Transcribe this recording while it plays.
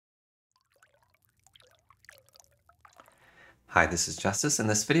Hi, this is Justice. In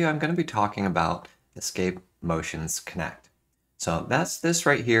this video, I'm going to be talking about Escape Motions Connect. So that's this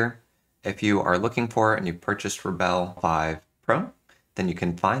right here. If you are looking for it and you purchased Rebelle 5 Pro, then you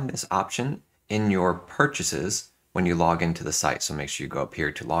can find this option in your purchases when you log into the site. So make sure you go up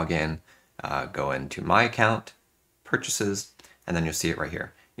here to log in, go into My Account, Purchases, and then you'll see it right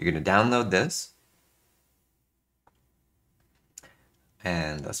here. You're going to download this.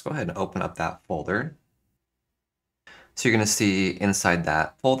 And let's go ahead and open up that folder. So you're going to see inside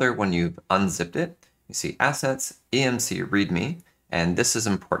that folder, when you've unzipped it, you see Assets, EMC README, and this is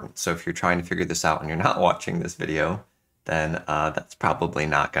important. So if you're trying to figure this out and you're not watching this video, then that's probably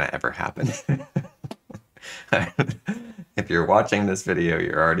not going to ever happen. If you're watching this video,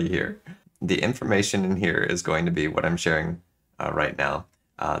 you're already here. The information in here is going to be what I'm sharing right now.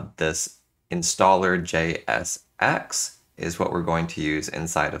 This installer JSX is what we're going to use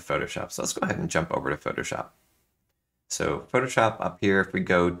inside of Photoshop. So let's go ahead and jump over to Photoshop. So Photoshop up here, if we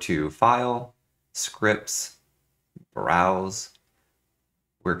go to File, Scripts, Browse,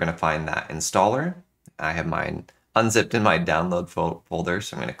 we're going to find that installer. I have mine unzipped in my download folder,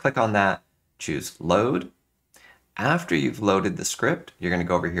 so I'm going to click on that, choose Load. After you've loaded the script, you're going to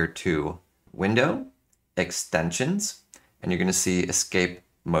go over here to Window, Extensions, and you're going to see Escape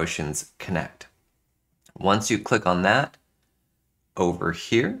Motions Connect. Once you click on that, over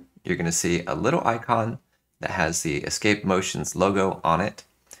here, you're going to see a little icon that has the Escape Motions logo on it,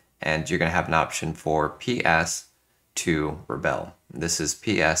 and you're going to have an option for PS to Rebelle. This is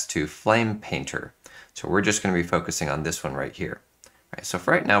PS to Flame Painter. So we're just going to be focusing on this one right here. All right, so for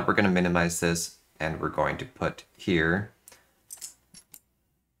right now, we're going to minimize this, and we're going to put here,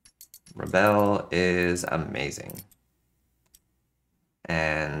 Rebelle is amazing.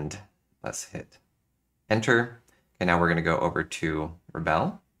 And let's hit Enter. Okay, now we're going to go over to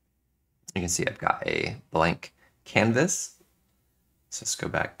Rebelle. You can see I've got a blank canvas. So let's go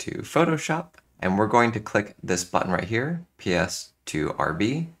back to Photoshop, and we're going to click this button right here, PS to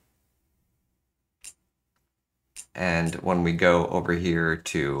RB. And when we go over here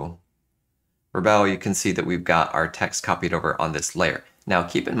to Rebelle, you can see that we've got our text copied over on this layer. Now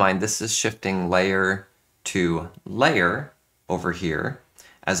keep in mind, this is shifting layer to layer over here,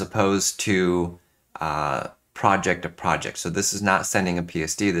 as opposed to project to project. So this is not sending a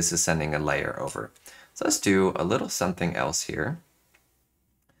PSD, this is sending a layer over. So let's do a little something else here.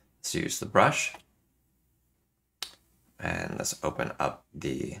 Let's use the brush, and let's open up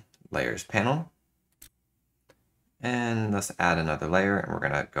the layers panel, and let's add another layer, and we're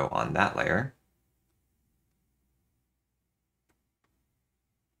going to go on that layer.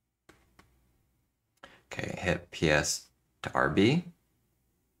 Okay, hit PS to RB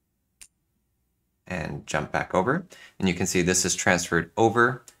and jump back over, and you can see this is transferred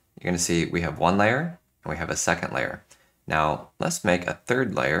over. You're going to see we have one layer and we have a second layer. Now let's make a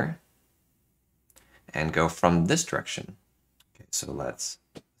third layer and go from this direction. Okay, so let's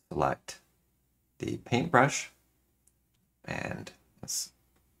select the paintbrush and let's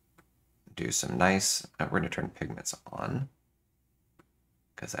do some nice, we're going to turn pigments on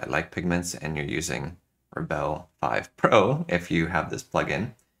because I like pigments, and you're using Rebelle 5 Pro if you have this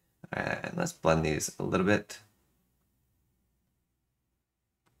plugin. And let's blend these a little bit.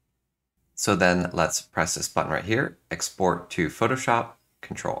 So then let's press this button right here, export to Photoshop,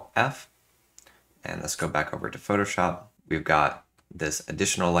 Control F, and let's go back over to Photoshop. We've got this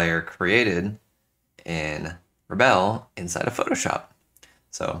additional layer created in Rebelle inside of Photoshop.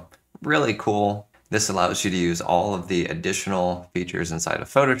 So really cool. This allows you to use all of the additional features inside of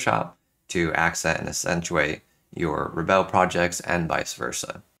Photoshop to accent and accentuate your Rebelle projects and vice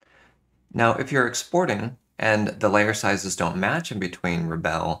versa. Now, if you're exporting and the layer sizes don't match in between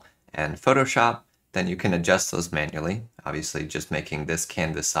Rebelle and Photoshop, then you can adjust those manually. Obviously, just making this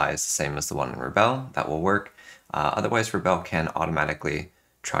canvas size the same as the one in Rebelle, that will work. Otherwise, Rebelle can automatically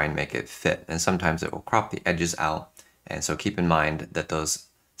try and make it fit, and sometimes it will crop the edges out. And so keep in mind that those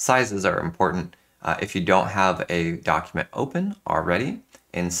sizes are important. If you don't have a document open already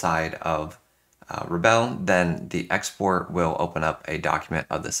inside of Rebelle, then the export will open up a document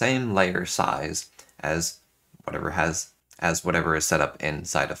of the same layer size as whatever is set up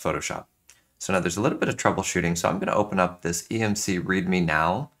inside of Photoshop. So now there's a little bit of troubleshooting. So I'm going to open up this EMC README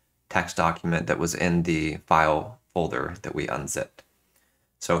Now text document that was in the file folder that we unzipped.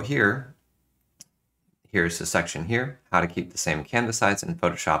 So here's the section here, how to keep the same canvas size in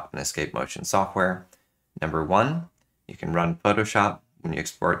Photoshop and Escape Motion software. Number 1, you can run Photoshop. When you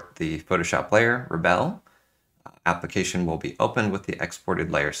export the Photoshop layer, Rebelle, application will be opened with the exported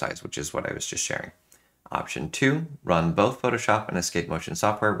layer size, which is what I was just sharing. Option 2, run both Photoshop and Escape Motion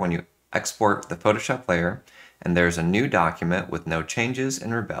software. When you export the Photoshop layer, and there's a new document with no changes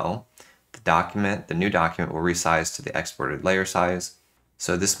in Rebelle. The new document will resize to the exported layer size.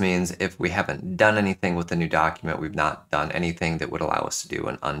 So this means if we haven't done anything with the new document, we've not done anything that would allow us to do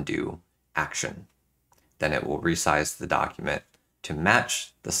an undo action, then it will resize the document to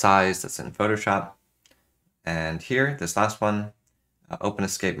match the size that's in Photoshop. And here, this last one, Open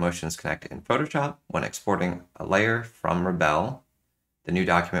Escape Motions Connect in Photoshop. When exporting a layer from Rebelle, the new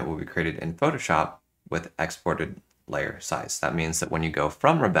document will be created in Photoshop with exported layer size. That means that when you go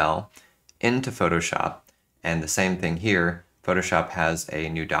from Rebelle into Photoshop, and the same thing here, Photoshop has a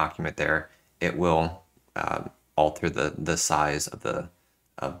new document there, it will alter the size of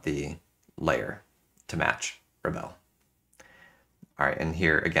the layer to match Rebelle. All right, and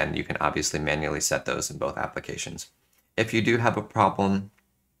here again, you can obviously manually set those in both applications. If you do have a problem,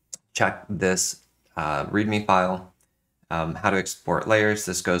 check this README file, how to export layers.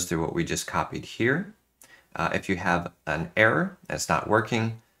 This goes through what we just copied here. If you have an error and it's not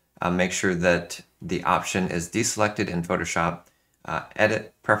working, make sure that the option is deselected in Photoshop,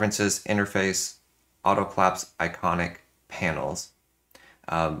 Edit, Preferences, Interface, Auto Collapse Iconic Panels.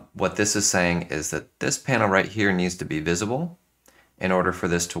 What this is saying is that this panel right here needs to be visible in order for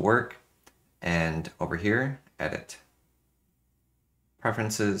this to work. And over here, Edit,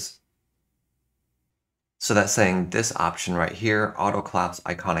 Preferences. So that's saying this option right here, Auto Collapse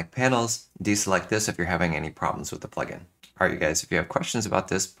Iconic Panels, deselect this if you're having any problems with the plugin. All right, you guys, if you have questions about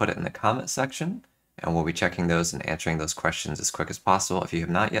this, put it in the comment section, and we'll be checking those and answering those questions as quick as possible. If you have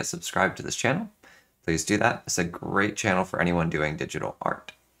not yet subscribed to this channel, please do that. It's a great channel for anyone doing digital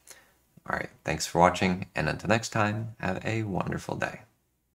art. All right, thanks for watching, and until next time, have a wonderful day.